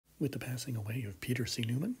With the passing away of Peter C.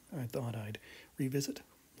 Newman, I thought I'd revisit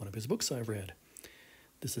one of his books I've read.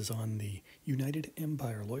 This is on the United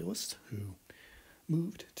Empire Loyalists who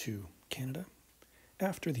moved to Canada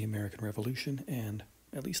after the American Revolution and,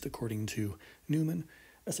 at least according to Newman,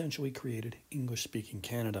 essentially created English-speaking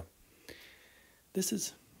Canada. This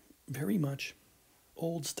is very much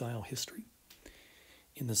old-style history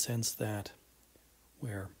in the sense that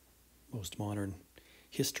where most modern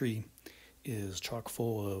history is chock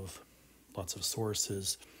full of lots of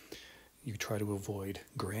sources, you try to avoid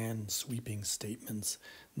grand, sweeping statements,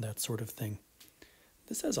 that sort of thing.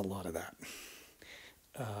 This has a lot of that.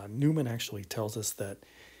 Newman actually tells us that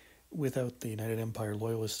without the United Empire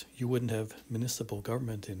Loyalists, you wouldn't have municipal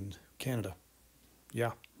government in Canada.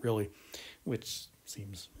 Yeah, really, which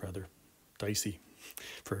seems rather dicey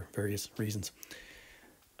for various reasons.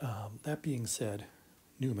 That being said,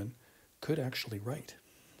 Newman could actually write.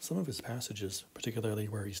 Some of his passages, particularly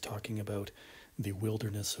where he's talking about the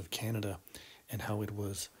wilderness of Canada and how it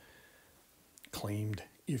was claimed,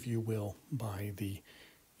 if you will, by the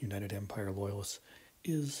United Empire Loyalists,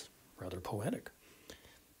 is rather poetic.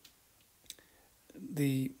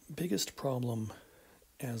 The biggest problem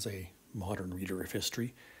as a modern reader of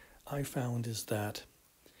history I found is that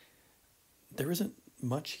there isn't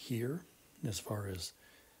much here as far as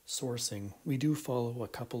sourcing. We do follow a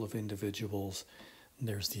couple of individuals.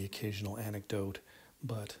 There's the occasional anecdote,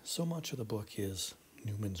 but so much of the book is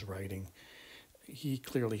Newman's writing. He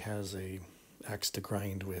clearly has a axe to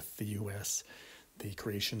grind with the U.S. The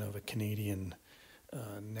creation of a Canadian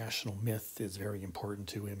national myth is very important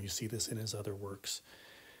to him. You see this in his other works.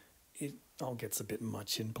 It all gets a bit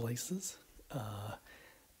much in places. I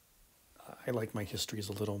like my histories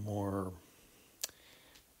a little more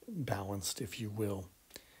balanced, if you will.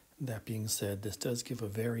 That being said, this does give a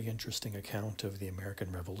very interesting account of the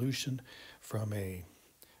American Revolution from a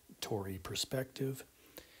Tory perspective.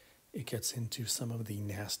 It gets into some of the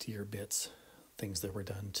nastier bits, things that were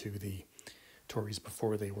done to the Tories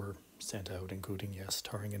before they were sent out, including, yes,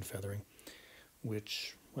 tarring and feathering,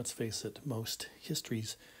 which, let's face it, most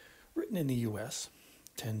histories written in the U.S.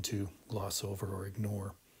 tend to gloss over or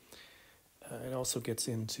ignore. It also gets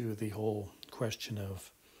into the whole question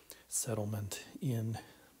of settlement in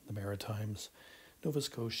the Maritimes, Nova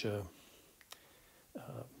Scotia,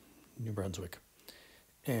 New Brunswick,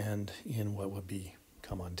 and in what would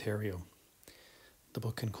become Ontario. The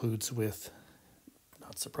book concludes with,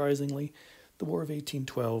 not surprisingly, the War of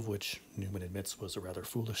 1812, which Newman admits was a rather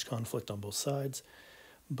foolish conflict on both sides,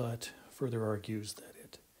 but further argues that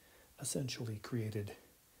it essentially created,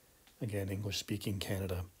 again, English-speaking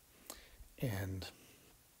Canada, and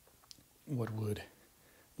what would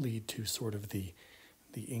lead to sort of the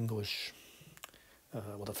English,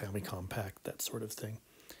 the family compact, that sort of thing.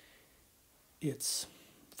 It's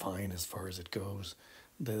fine as far as it goes.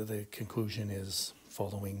 The conclusion is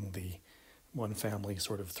following the one family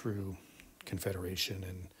sort of through Confederation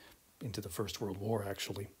and into the First World War,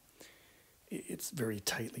 actually. It's very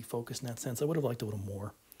tightly focused in that sense. I would have liked a little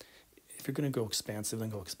more. If you're going to go expansive, then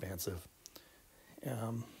go expansive.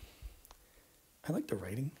 I like the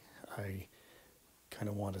writing. I kind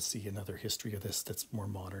of want to see another history of this that's more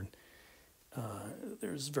modern.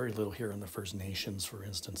 There's very little here on the First Nations, for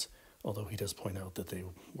instance, although he does point out that they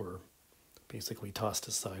were basically tossed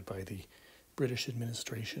aside by the British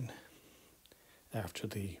administration after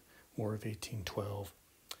the War of 1812.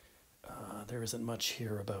 There isn't much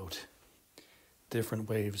here about different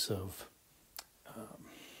waves of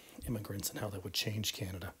immigrants and how that would change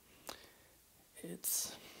Canada.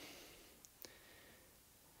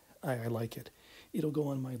 I like it. It'll go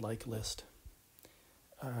on my like list.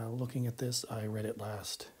 Looking at this, I read it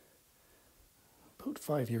last about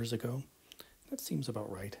 5 years ago. That seems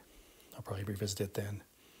about right. I'll probably revisit it then.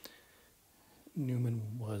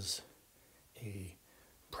 Newman was a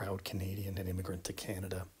proud Canadian, an immigrant to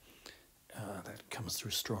Canada. That comes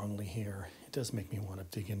through strongly here. It does make me want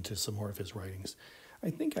to dig into some more of his writings. I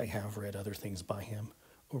think I have read other things by him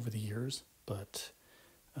over the years, but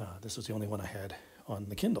this was the only one I had on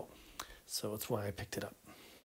the Kindle, so that's why I picked it up.